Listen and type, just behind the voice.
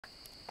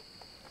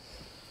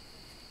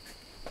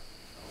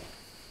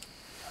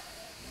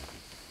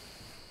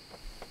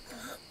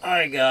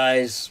Alright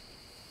guys,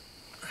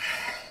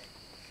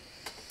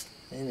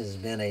 it has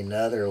been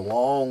another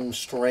long,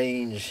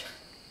 strange,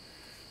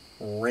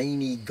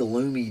 rainy,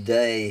 gloomy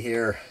day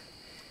here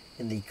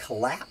in the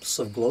collapse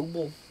of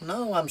global...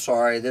 No, I'm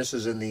sorry, this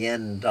is in the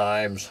end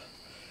times.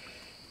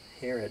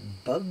 Here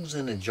at Bugs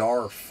in a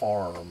Jar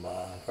Farm,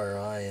 where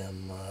I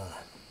am,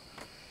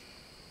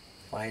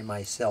 find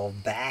myself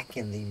back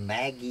in the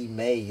Maggie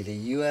May,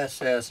 the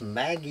USS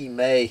Maggie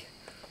May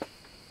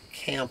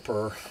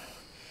camper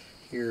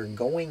here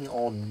going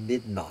on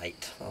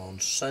midnight on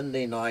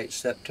Sunday night,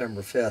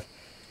 September 5th,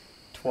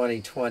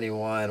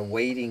 2021,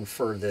 waiting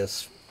for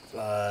this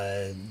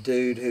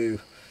dude who,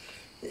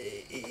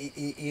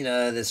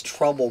 this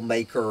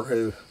troublemaker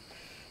who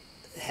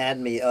had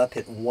me up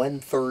at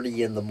 1:30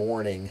 in the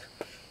morning.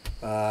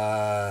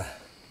 I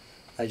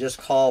just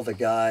called the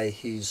guy.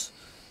 He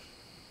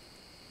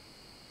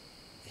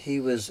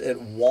was at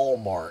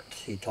Walmart,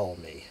 he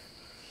told me.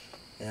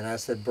 And I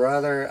said,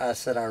 brother, I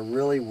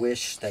really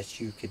wish that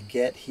you could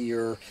get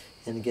here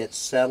and get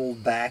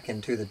settled back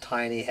into the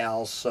tiny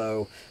house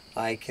so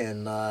I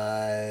can,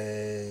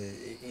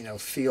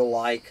 feel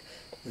like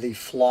the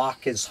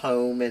flock is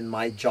home and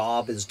my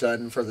job is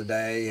done for the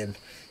day. And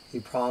he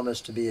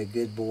promised to be a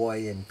good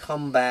boy and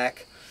come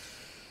back.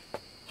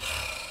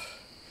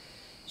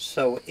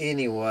 So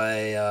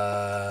anyway,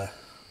 I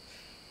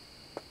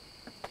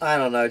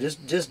don't know,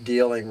 just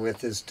dealing with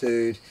this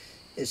dude.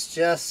 It's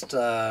just...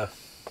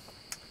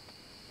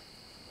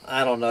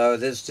 I don't know,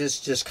 this is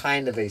just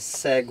kind of a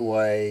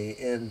segue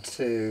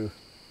into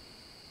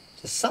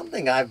just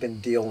something I've been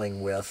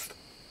dealing with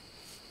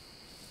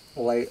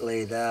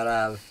lately that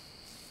I've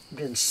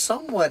been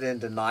somewhat in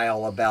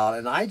denial about,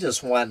 and I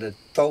just wanted to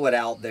throw it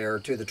out there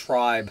to the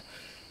tribe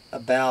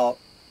about,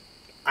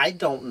 I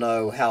don't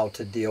know how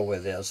to deal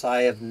with this.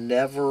 This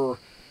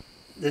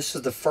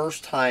is the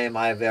first time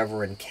I've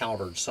ever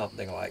encountered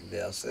something like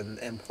this,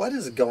 and what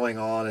is going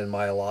on in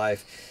my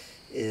life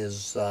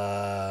is...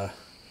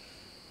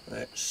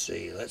 let's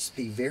see, let's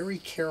be very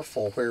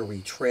careful where we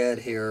tread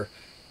here.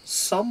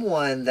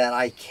 Someone that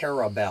I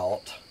care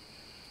about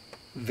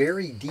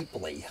very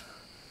deeply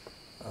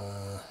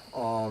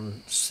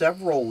on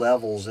several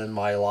levels in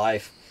my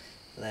life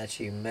that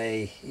you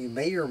may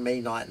or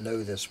may not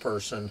know this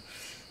person.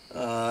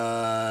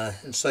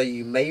 And so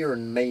you may or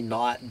may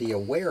not be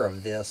aware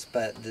of this,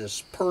 but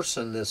this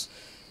person, this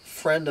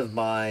friend of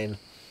mine,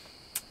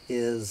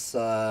 is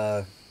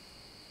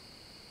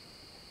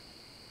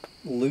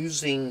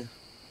losing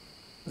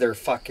their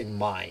fucking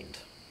mind.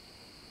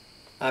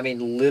 I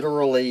mean,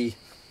 literally,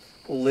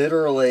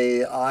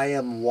 I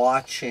am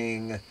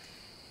watching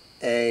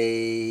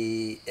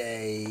a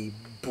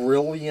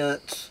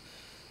brilliant,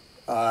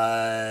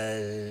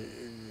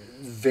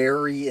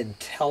 very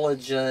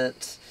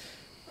intelligent,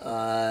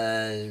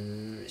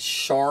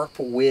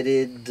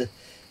 sharp-witted,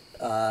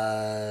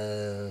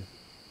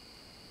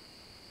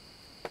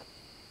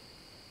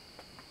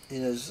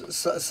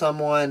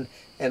 someone,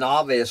 and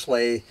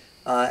obviously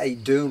a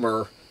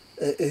doomer,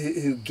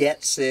 who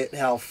gets it,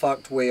 how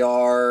fucked we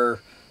are,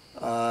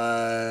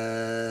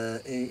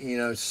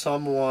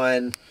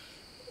 someone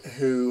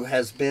who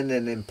has been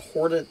an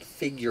important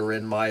figure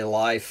in my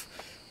life,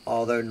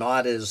 although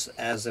not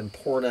as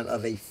important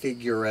of a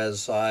figure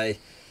as I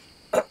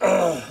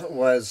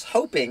was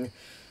hoping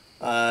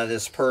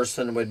this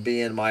person would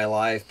be in my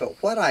life.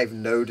 But what I've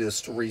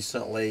noticed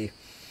recently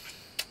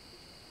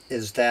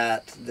is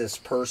that this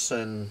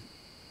person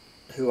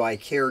who I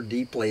care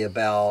deeply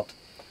about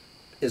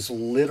is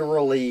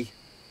literally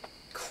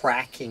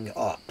cracking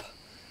up.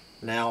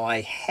 Now,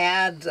 I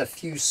had a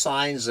few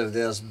signs of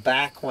this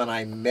back when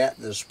I met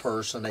this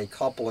person a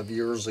couple of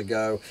years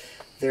ago.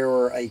 There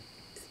were a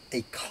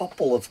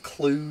couple of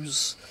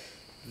clues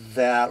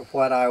that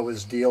what I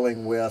was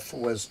dealing with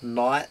was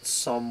not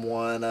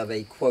someone of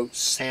a, quote,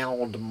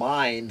 sound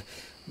mind.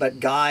 But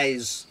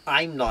guys,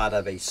 I'm not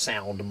of a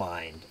sound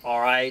mind,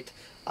 all right?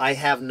 I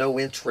have no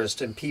interest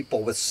in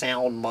people with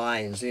sound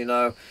minds,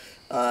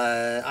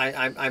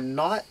 I'm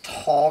not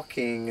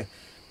talking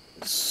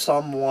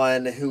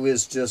someone who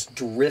is just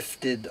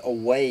drifted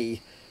away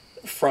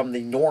from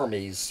the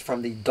normies,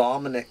 from the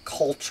dominant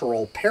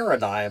cultural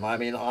paradigm. I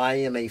mean, I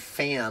am a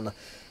fan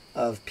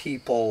of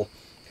people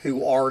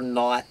who are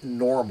not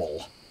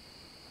normal.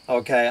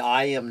 Okay,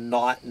 I am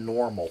not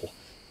normal.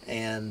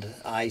 And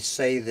I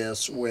say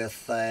this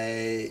with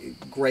a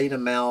great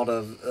amount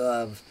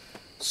of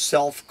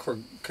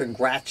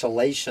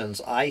self-congratulations.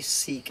 I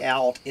seek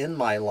out in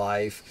my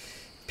life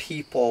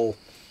people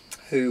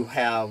who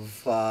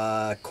have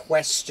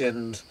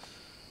questioned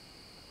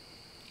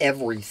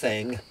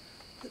everything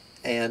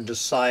and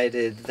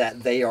decided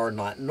that they are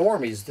not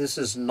normies. This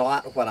is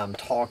not what I'm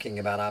talking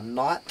about. I'm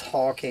not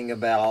talking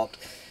about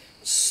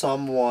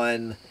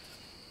someone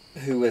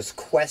who has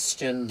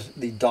questioned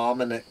the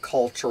dominant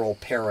cultural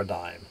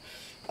paradigm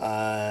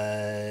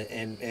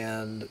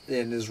and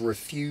is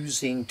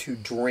refusing to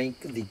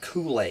drink the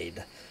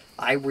Kool-Aid.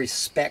 I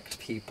respect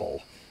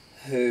people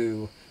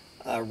who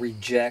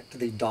reject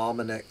the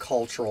dominant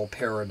cultural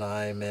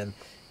paradigm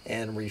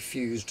and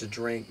refuse to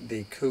drink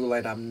the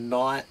Kool-Aid. I'm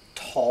not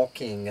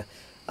talking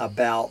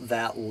about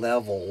that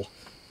level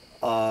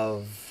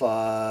of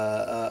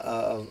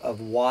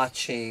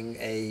watching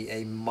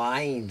a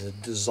mind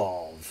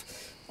dissolve.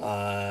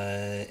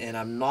 And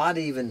I'm not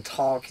even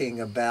talking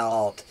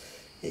about,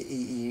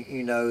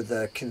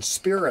 the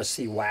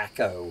conspiracy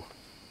wacko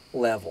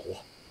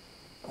level.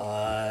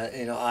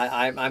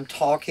 I'm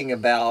talking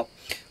about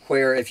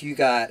where if you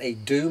got a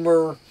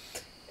doomer,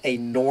 a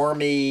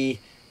normie,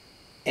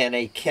 and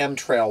a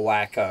chemtrail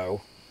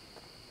wacko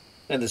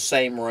in the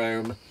same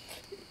room,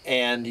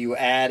 and you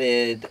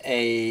added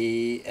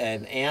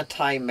an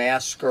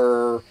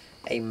anti-masker,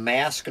 a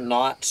mask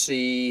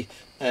Nazi,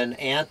 an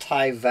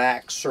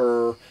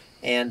anti-vaxxer,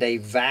 and a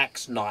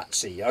vax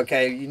Nazi.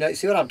 Okay,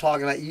 see what I'm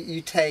talking about?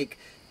 You take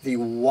the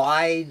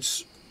wide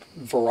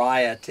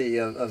variety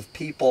of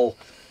people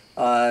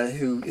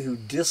who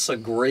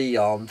disagree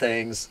on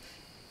things,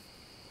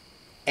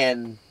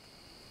 and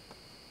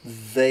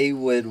they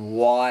would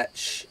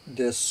watch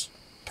this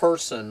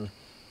person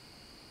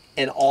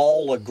and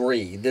all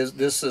agree.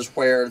 This is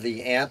where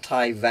the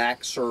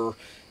anti-vaxxer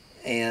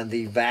and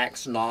the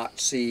vax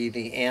Nazi,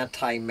 the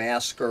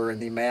anti-masker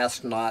and the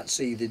mask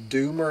Nazi, the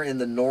doomer and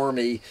the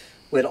normie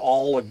would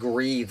all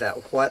agree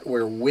that what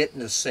we're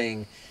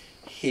witnessing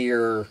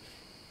here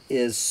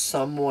is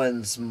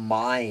someone's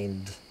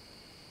mind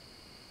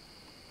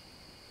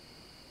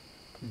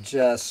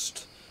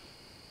just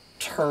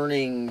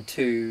turning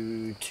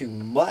to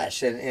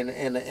mush.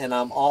 And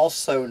I'm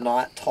also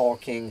not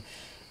talking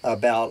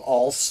about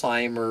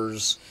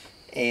Alzheimer's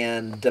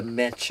and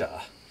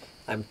dementia.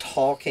 I'm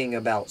talking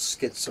about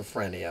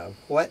schizophrenia.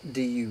 What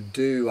do you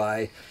do?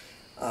 I've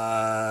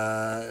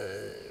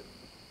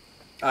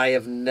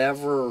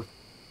never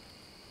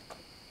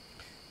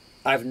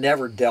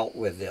dealt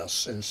with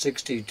this in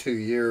 62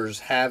 years,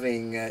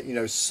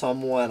 having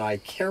someone I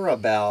care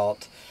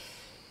about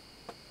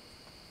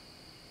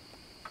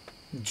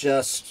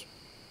just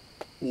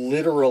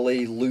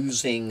literally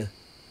losing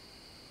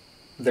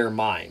their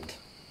mind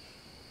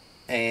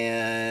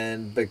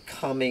and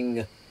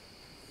becoming.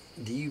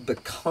 Do you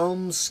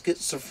become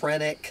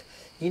schizophrenic?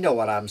 You know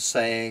what I'm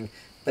saying.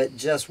 But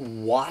just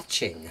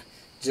watching,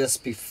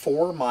 just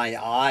before my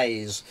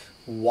eyes,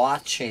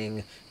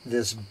 watching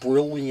this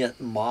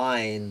brilliant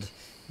mind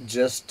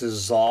just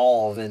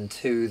dissolve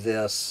into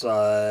this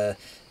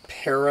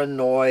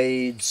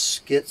paranoid,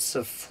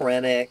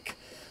 schizophrenic,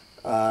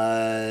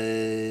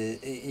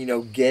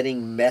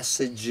 getting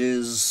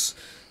messages,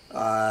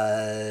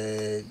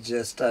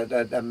 just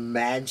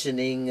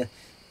imagining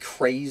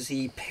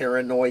crazy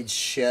paranoid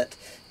shit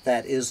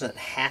that isn't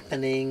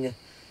happening,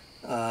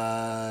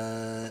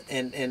 and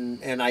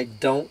I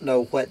don't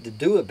know what to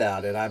do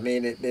about it. I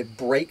mean, it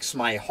breaks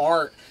my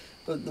heart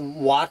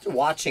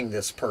watching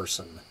this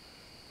person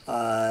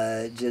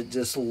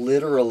just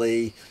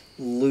literally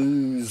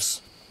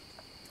lose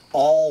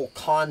all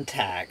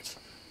contact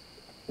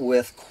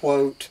with,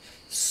 quote,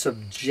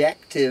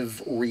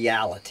 subjective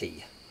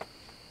reality.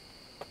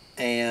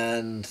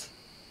 And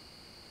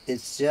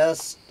it's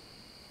just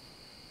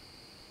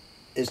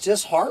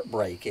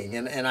heartbreaking,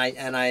 and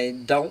I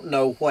don't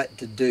know what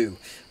to do.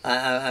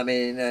 I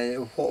mean,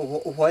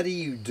 what do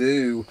you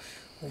do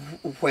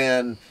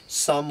when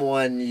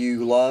someone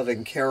you love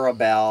and care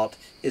about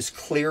is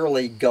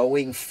clearly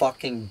going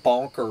fucking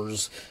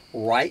bonkers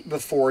right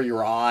before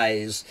your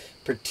eyes,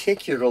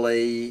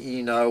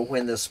 particularly,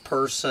 when this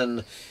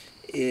person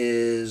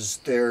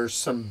there's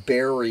some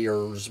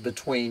barriers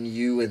between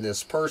you and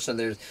this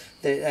person.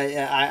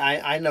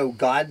 I know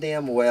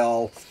goddamn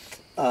well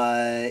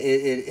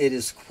it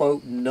is,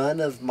 quote, none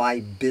of my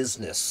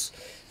business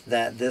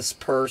that this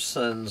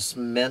person's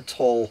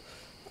mental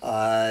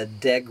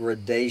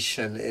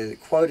degradation is,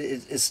 quote,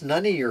 it's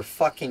none of your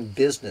fucking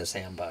business,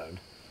 Hambone.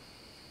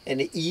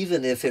 And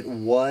even if it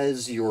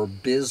was your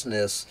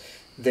business,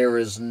 there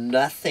is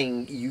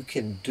nothing you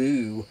can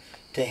do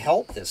to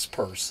help this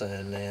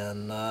person.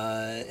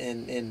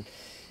 And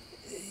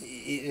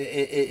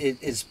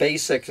it's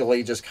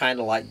basically just kind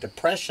of like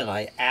depression.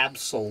 I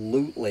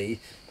absolutely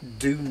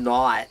do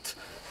not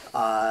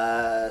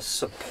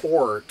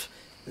support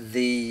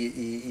the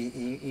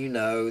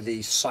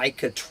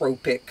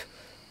psychotropic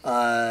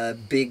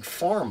big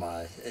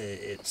pharma.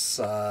 It's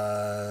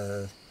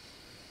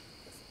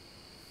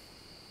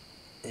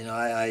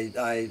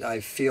I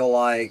feel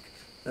like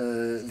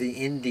the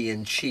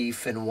Indian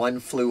chief in One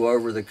Flew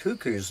Over the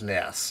Cuckoo's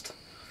Nest.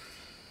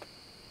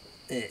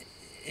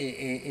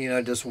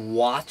 Just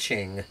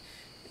watching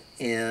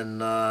in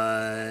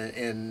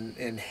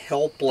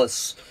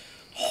helpless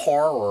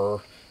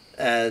horror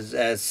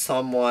as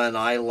someone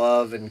I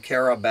love and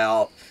care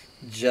about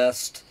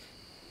just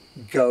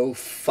go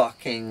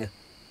fucking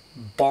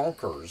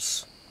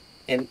bonkers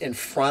in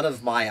front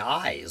of my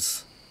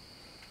eyes.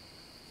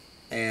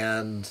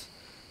 And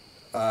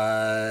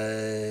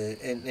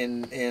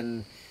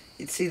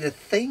see, the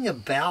thing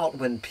about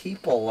when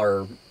people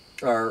are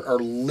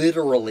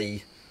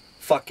literally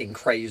fucking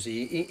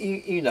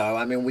crazy,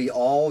 I mean, we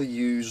all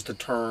use the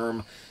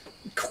term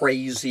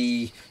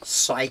crazy,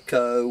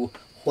 psycho,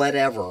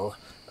 whatever,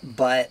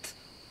 but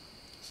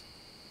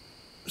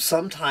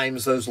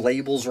sometimes those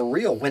labels are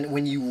real.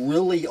 When you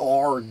really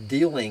are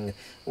dealing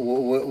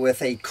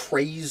with a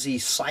crazy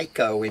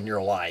psycho in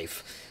your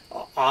life,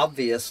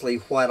 obviously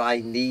what I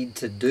need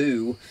to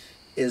do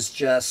is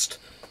just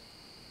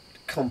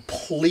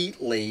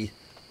completely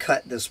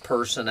cut this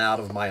person out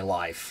of my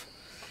life.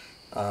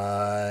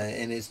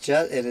 And it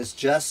is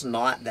just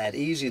not that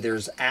easy.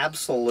 There's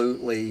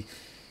absolutely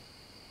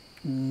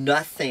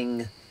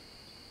nothing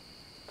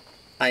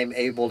I'm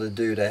able to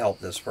do to help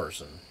this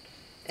person.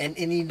 And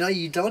you know,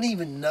 you don't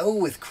even know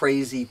with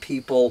crazy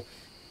people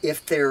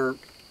if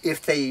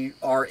they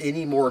are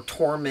any more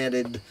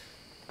tormented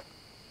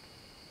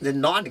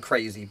than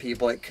non-crazy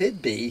people. It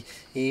could be,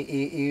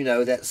 you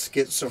know, that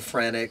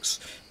schizophrenics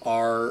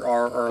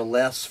are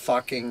less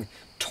fucking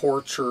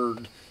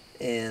tortured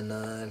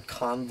and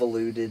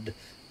convoluted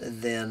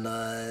than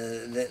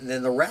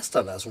the rest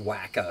of us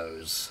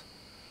wackos.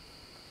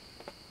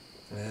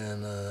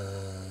 And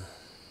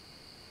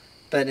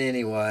but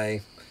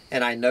anyway,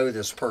 and I know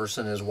this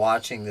person is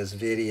watching this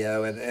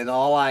video, and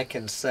all I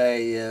can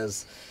say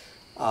is,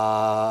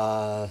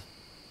 I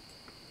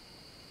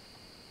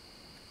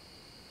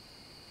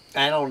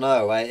don't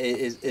know.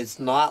 It's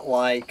not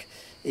like,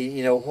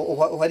 you know,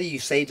 what do you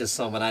say to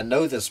someone? I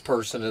know this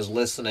person is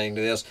listening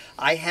to this.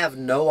 I have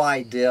no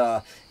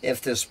idea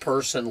if this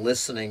person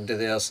listening to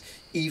this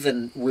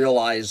even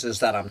realizes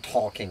that I'm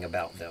talking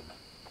about them.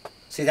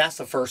 See, that's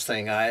the first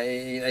thing.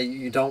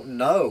 You don't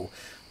know.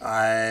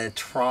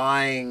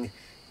 Trying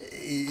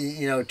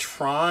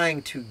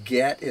to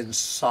get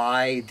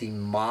inside the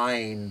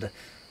mind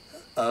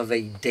of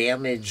a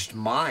damaged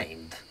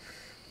mind.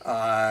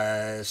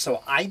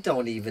 So I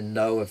don't even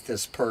know if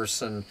this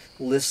person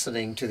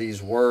listening to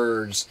these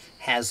words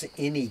has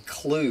any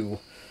clue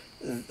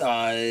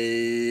that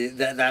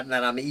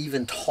I'm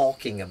even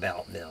talking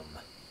about them.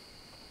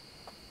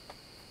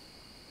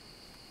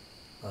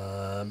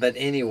 But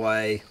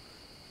anyway,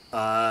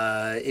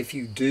 if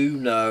you do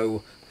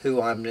know who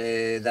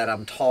that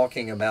I'm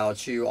talking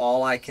about you,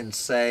 all I can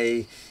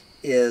say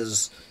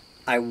is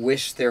I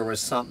wish there was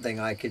something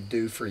I could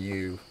do for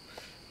you.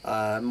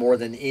 More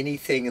than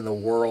anything in the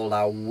world,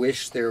 I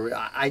wish there...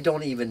 I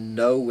don't even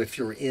know if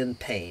you're in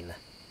pain.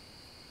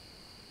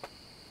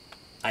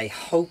 I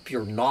hope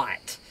you're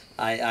not.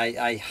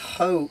 I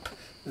hope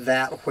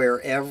that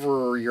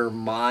wherever your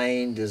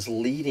mind is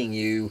leading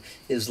you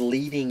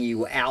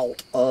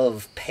out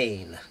of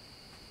pain.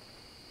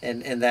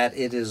 And that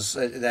it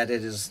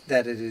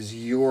is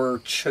your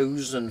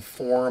chosen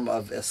form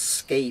of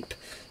escape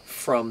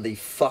from the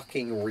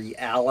fucking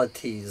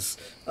realities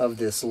of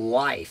this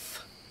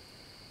life.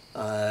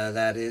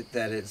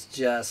 It's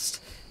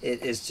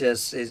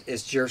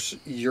just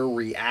your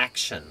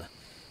reaction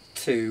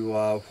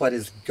to what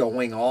is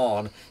going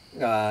on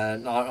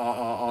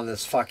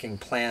this fucking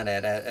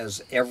planet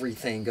as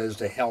everything goes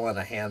to hell in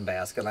a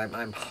handbasket.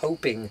 I'm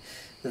hoping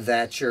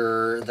that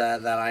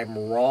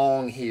I'm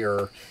wrong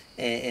here,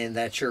 and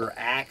that you're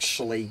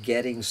actually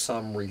getting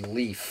some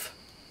relief.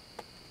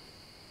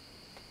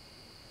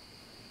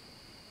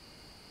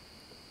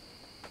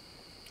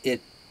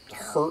 It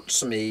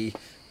hurts me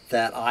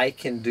that I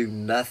can do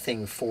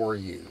nothing for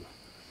you.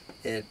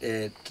 And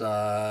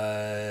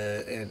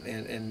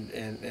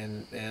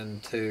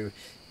to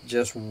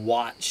just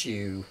watch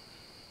you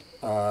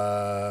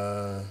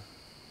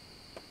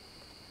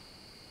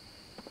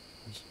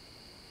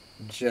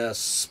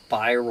just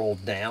spiral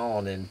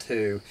down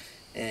into,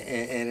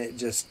 and it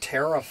just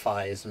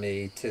terrifies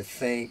me to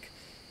think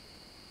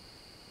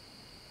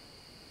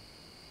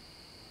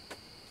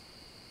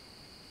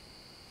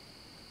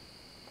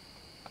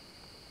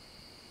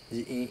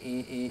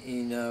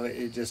you know,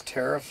 it just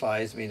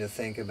terrifies me to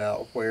think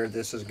about where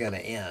this is going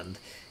to end.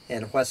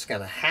 And what's going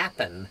to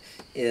happen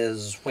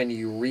is when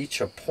you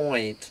reach a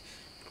point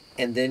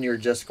and then you're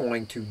just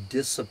going to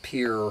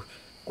disappear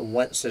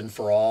once and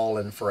for all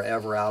and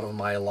forever out of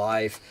my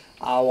life,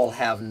 I will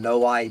have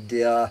no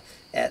idea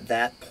at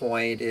that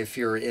point if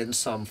you're in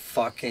some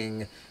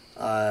fucking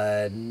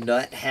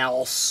nut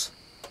house,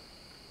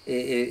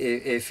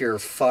 if you're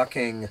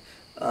fucking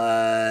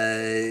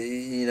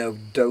you know,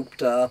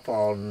 doped up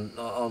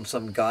on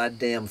some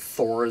goddamn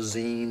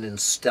Thorazine and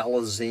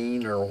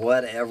Stelazine or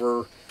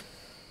whatever.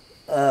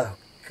 Oh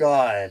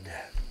God.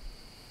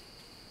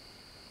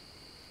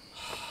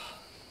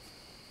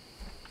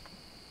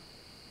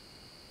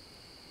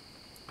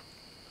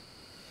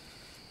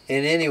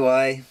 And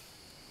anyway,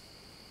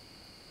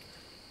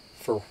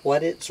 for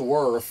what it's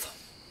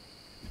worth,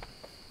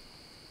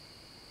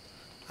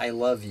 I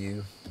love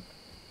you.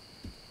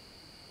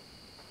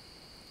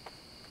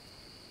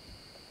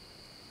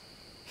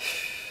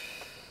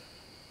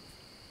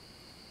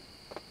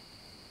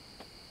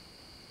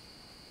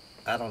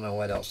 I don't know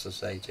what else to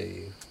say to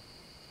you.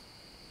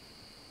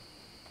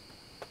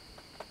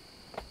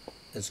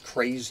 As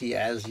crazy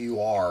as you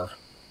are,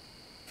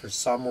 for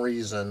some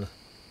reason,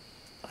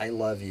 I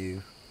love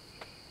you.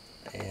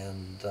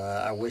 And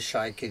I wish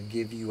I could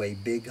give you a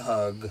big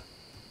hug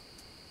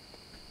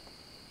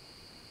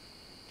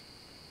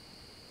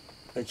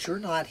but you're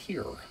not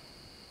here.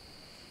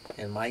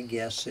 And my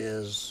guess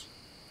is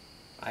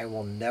I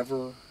will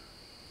never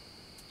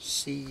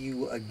see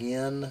you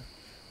again.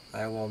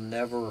 I will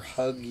never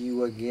hug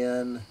you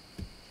again.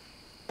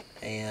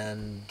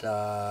 And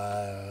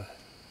I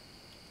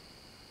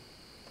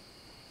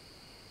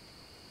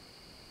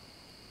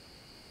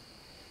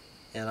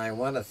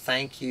want to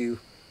thank you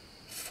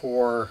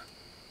for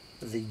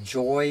the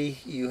joy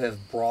you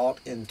have brought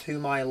into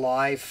my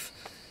life.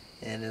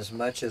 And as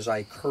much as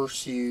I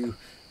curse you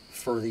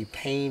for the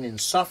pain and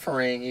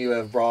suffering you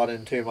have brought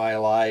into my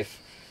life,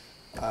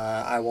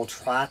 I will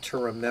try to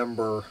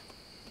remember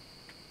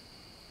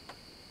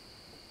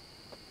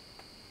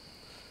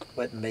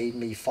what made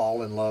me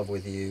fall in love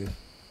with you.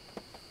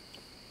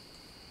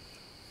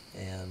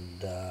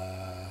 And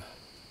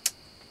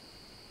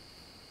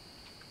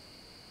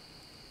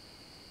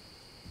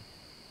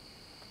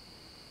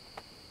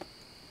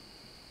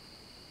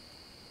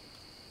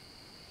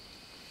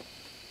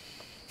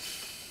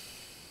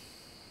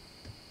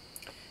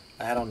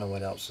I don't know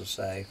what else to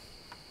say.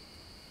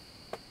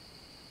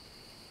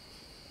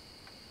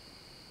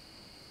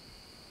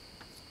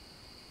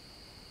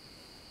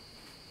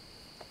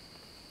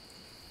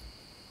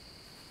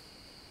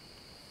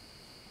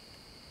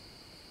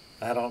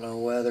 I don't know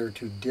whether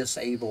to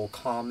disable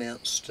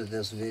comments to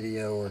this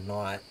video or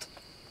not.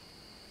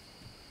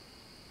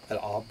 But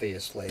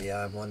obviously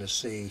I want to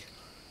see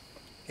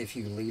if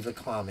you leave a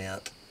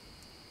comment,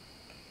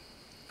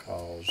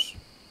 because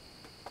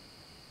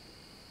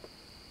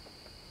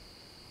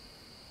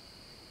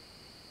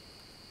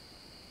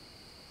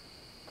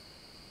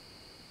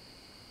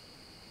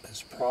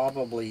this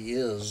probably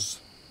is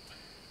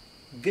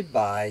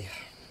goodbye.